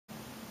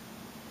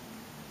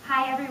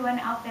Hi everyone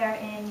out there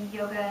in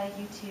yoga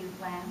YouTube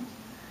land.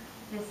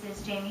 This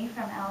is Jamie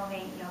from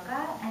Elevate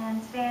Yoga,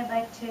 and today I'd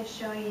like to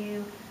show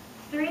you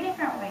 3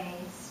 different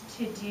ways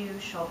to do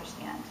shoulder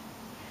stand.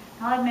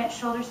 Now, I'll admit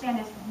shoulder stand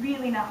is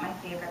really not my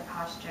favorite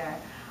posture.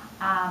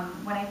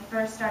 When I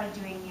first started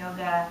doing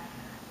yoga,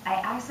 I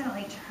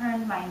accidentally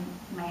turned my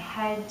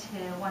head to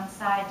one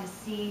side to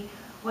see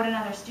what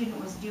another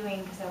student was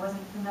doing because I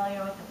wasn't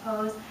familiar with the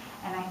pose,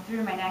 and I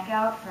threw my neck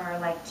out for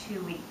like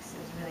 2 weeks. It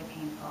was really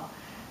painful.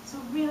 So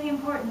really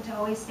important to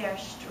always stare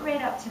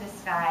straight up to the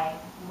sky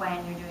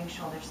when you're doing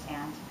shoulder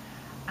stand.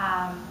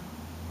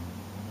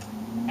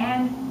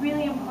 And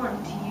really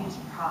important to use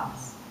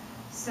props.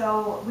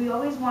 So we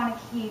always want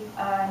to keep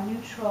a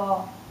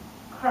neutral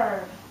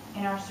curve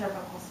in our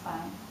cervical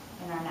spine,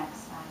 in our neck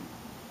spine.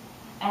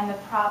 And the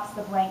props,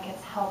 the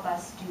blankets, help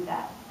us do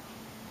that.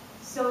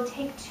 So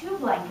take 2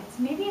 blankets,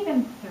 maybe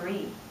even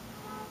 3,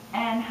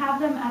 and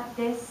have them at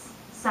this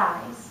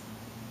size.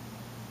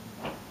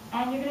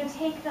 And you're going to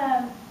take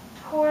them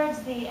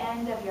towards the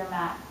end of your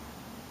mat.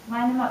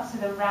 Line them up so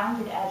the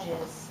rounded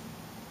edges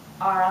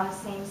are on the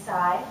same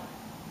side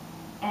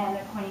and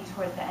they're pointing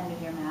towards the end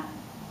of your mat.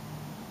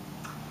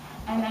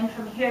 And then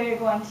from here you're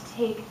going to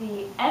take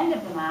the end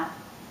of the mat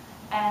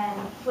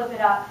and flip it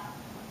up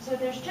so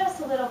there's just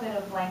a little bit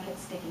of blanket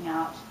sticking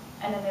out,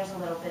 and then there's a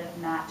little bit of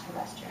mat to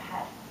rest your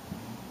head.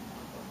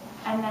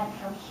 And then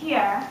from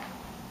here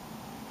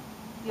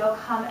you'll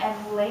come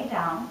and lay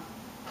down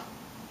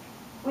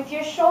with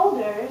your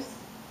shoulders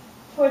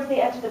towards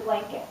the edge of the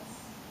blankets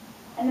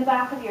and the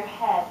back of your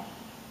head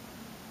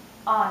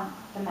on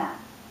the mat.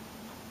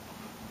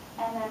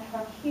 And then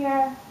from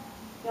here,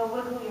 you'll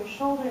wiggle your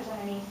shoulders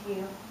underneath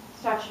you,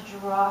 start to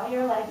draw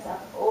your legs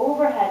up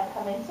overhead,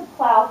 come into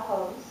plow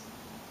pose.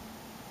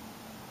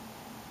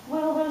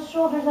 Wiggle those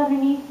shoulders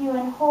underneath you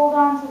and hold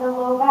on to the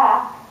low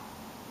back.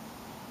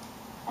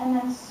 And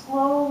then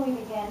slowly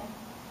begin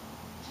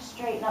to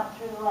straighten up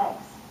through the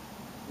legs.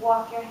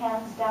 Walk your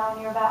hands down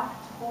your back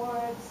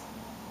towards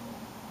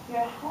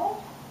your head.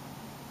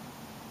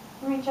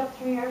 Reach up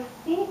through your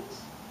feet,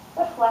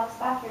 but flex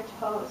back your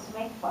toes.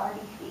 Make Barbie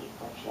feet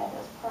like she had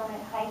those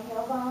permanent high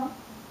heels on.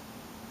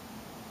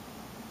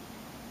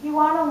 You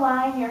want to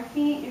line your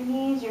feet, your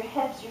knees, your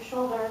hips, your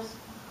shoulders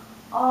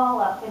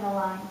all up in a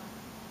line.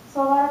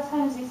 So a lot of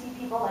times you see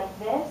people like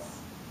this,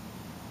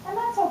 and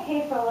that's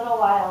okay for a little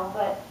while,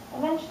 but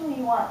eventually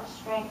you want the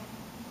strength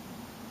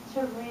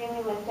to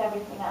really lift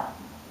everything up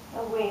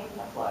away from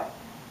the floor.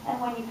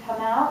 And when you come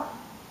out,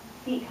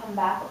 feet come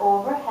back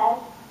overhead,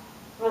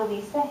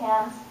 release the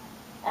hands,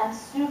 and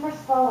super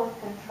slow with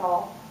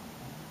control,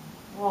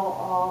 roll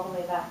all the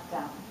way back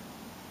down.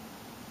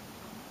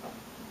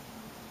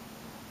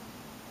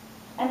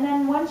 And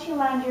then once you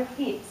land your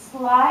feet,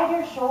 slide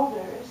your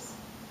shoulders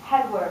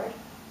headward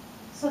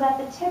so that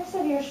the tips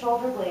of your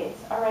shoulder blades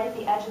are right at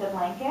the edge of the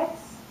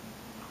blankets,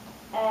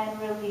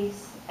 and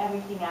release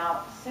everything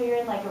out. So you're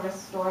in like a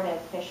restorative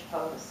fish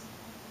pose.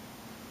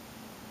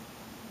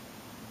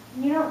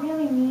 You don't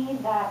really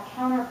need that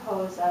counter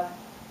pose of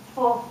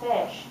full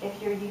fish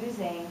if you're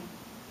using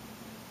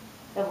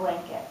the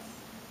blankets.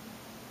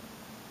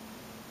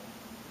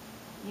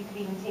 You could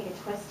even take a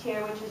twist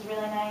here, which is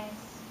really nice.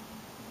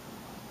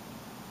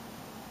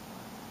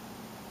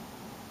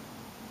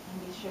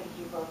 And be sure to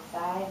do both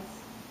sides.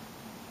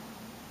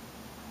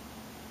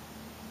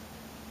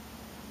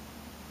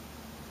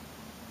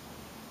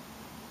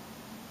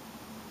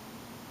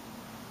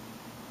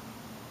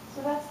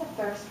 So that's the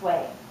first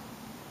way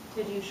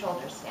to do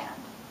shoulder stand.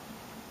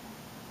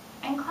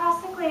 And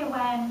classically,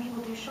 when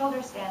people do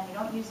shoulder stand, they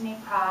don't use any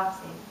props,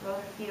 they throw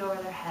their feet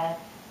over their head,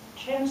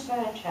 chin to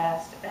the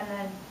chest, and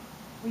then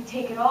we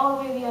take it all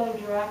the way the other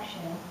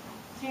direction.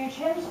 So your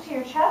chin's to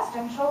your chest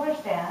and shoulder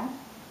stand,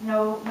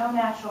 no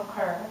natural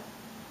curve.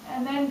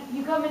 And then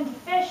you come into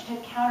fish to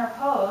counter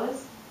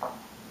pose,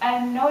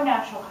 and no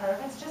natural curve,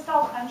 it's just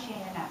all crunchy in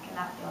your neck, and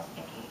that feels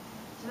icky.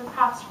 So the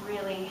props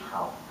really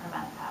help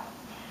prevent that.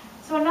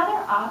 So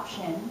another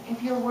option,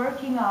 if you're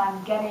working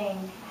on getting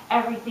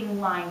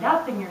everything lined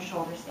up in your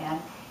shoulder stand,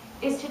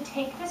 is to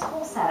take this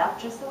whole setup,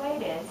 just the way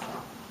it is,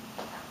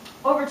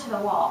 over to the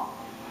wall.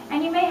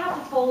 And you may have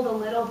to fold a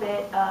little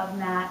bit of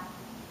mat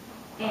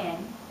in.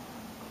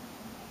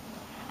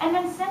 And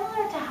then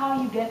similar to how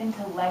you get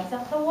into legs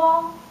up the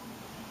wall,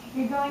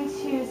 you're going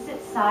to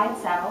sit side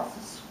saddle,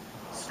 so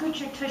scoot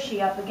your tushy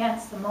up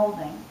against the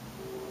molding.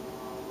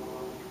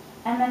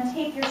 And then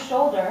take your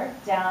shoulder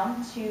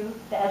down to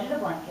the edge of the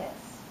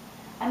blankets,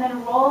 and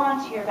then roll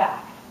onto your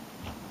back.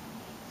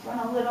 So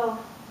run a little,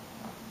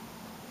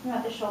 you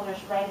want the shoulders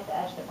right at the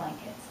edge of the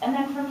blankets. And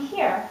then from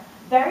here,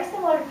 very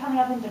similar to coming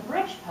up into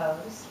bridge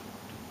pose,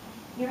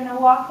 you're going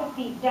to walk the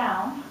feet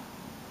down,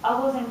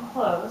 elbows in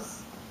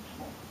close,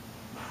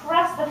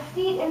 press the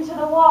feet into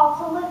the wall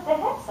to lift the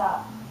hips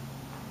up,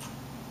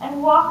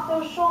 and walk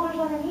those shoulders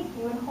underneath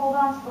you and hold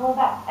on to the low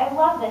back. I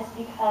love this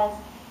because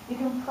you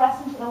can press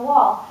into the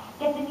wall,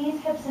 get the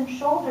knees, hips, and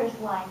shoulders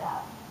lined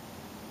up,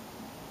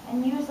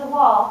 and use the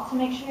wall to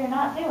make sure you're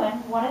not doing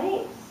one of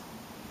these.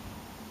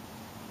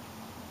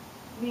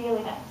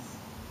 Really nice.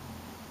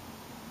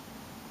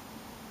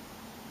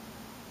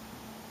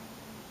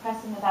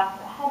 pressing the back of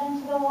the head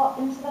into the wall,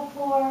 into the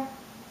floor.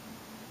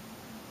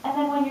 And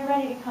then when you're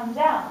ready to come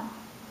down,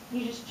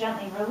 you just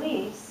gently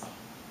release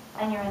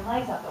and you're in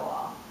legs up the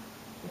wall,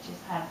 which is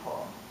kind of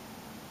cool.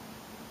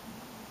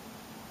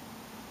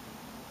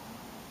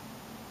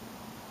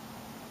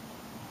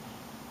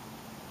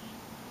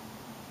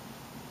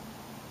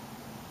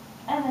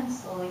 And then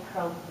slowly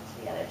curl over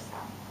to the other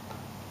side.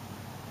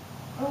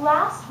 The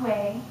last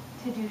way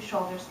to do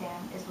shoulder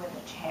stand is with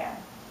a chair.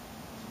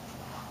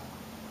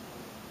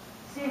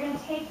 So you're going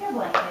to take your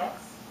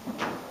blankets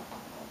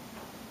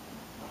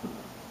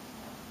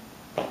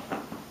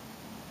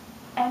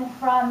and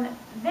from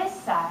this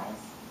size,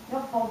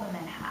 you'll fold them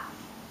in half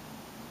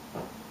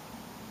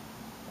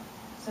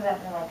so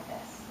that they're like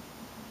this.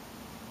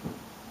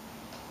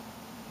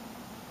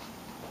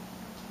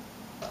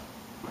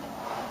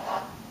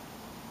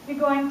 You're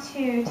going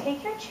to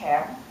take your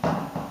chair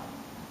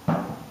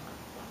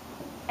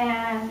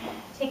and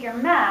take your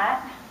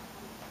mat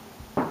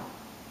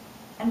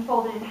and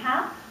fold it in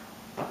half,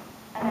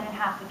 and then in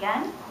half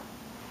again,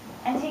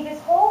 and take this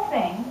whole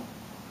thing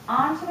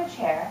onto the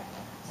chair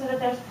so that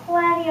there's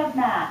plenty of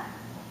mat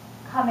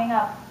coming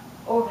up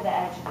over the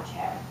edge of the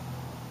chair.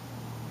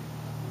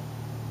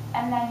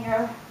 And then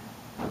your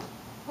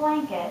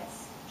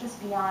blankets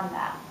just beyond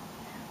that.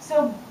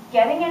 So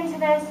getting into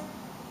this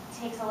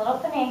takes a little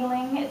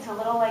finagling. It's a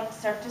little like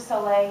Cirque du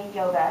Soleil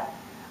yoga.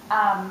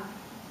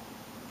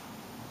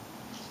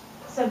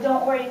 So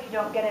don't worry if you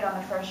don't get it on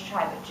the first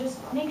try, but just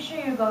make sure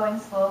you're going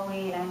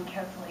slowly and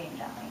carefully and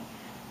gently.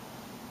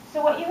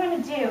 So what you're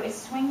going to do is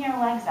swing your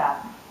legs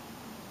up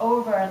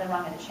over the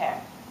rung of the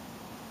chair.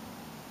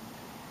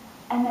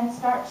 And then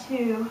start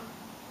to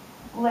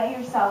lay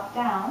yourself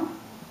down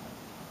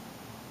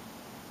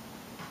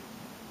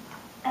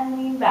and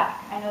lean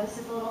back. I know this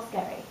is a little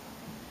scary.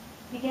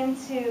 Begin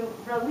to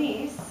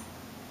release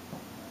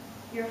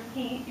your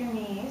feet, your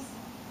knees,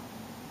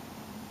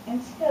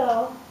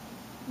 until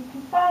you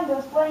can find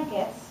those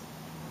blankets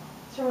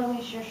to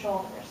release your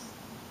shoulders.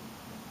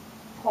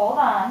 Hold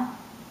on.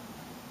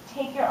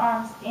 Take your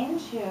arms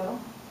into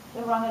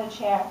the rung of the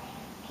chair.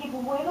 Keep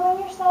wiggling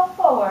yourself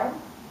forward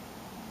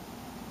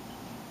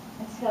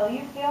until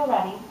you feel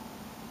ready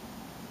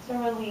to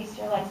release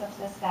your legs up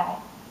to the sky.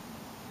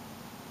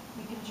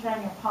 You can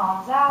turn your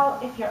palms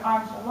out if your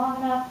arms are long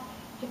enough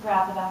to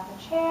grab the back of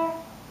the chair.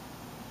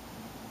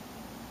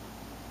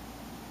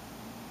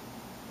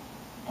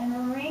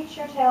 And reach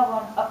your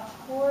tailbone up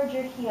towards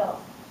your heels.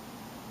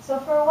 So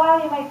for a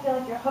while you might feel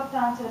like you're hooked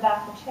onto the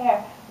back of the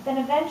chair, but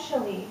then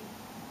eventually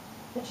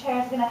the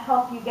chair is going to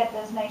help you get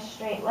those nice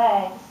straight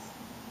legs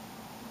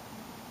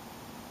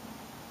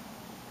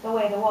the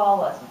way the wall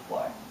was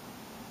before.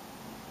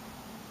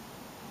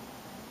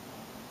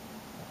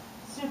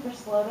 Super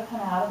slow to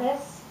come out of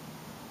this.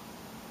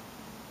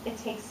 It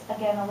takes,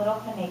 again, a little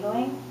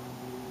finagling.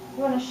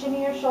 You want to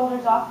shimmy your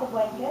shoulders off the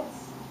blankets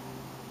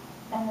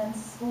and then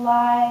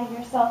slide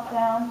yourself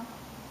down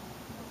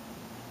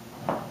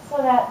so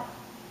that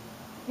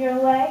your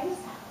legs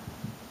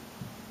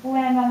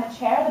land on the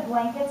chair. The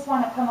blankets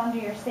want to come under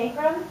your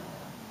sacrum.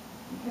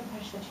 You can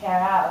push the chair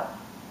out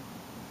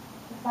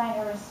to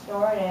find a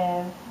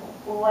restorative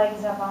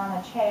legs up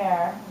on the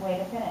chair way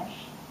to finish,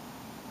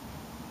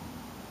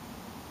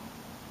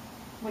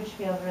 which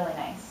feels really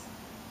nice.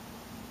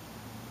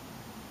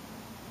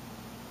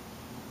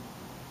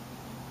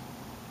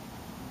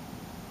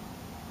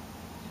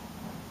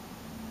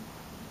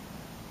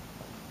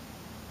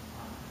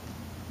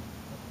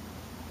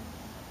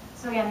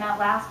 So again, that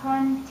last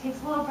one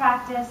takes a little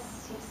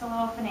practice, takes a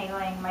little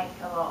finagling, might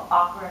feel a little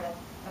awkward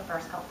the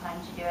first couple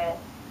times you do it,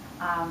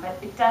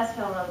 but it does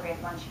feel really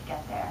great once you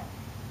get there.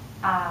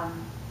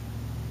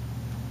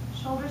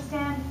 Shoulder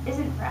stand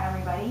isn't for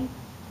everybody.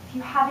 If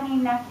you have any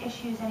neck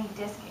issues, any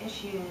disc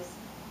issues,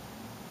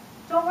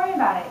 don't worry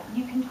about it.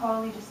 You can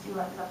totally just do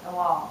legs up the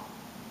wall.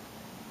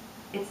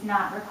 It's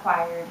not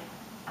required.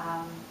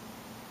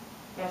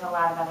 There's a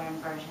lot of other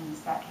inversions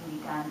that can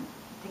be done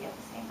to get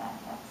the same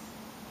benefits.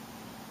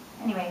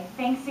 Anyway,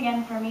 thanks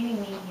again for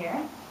meeting me here,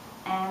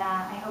 and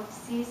I hope to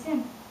see you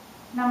soon.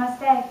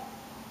 Namaste.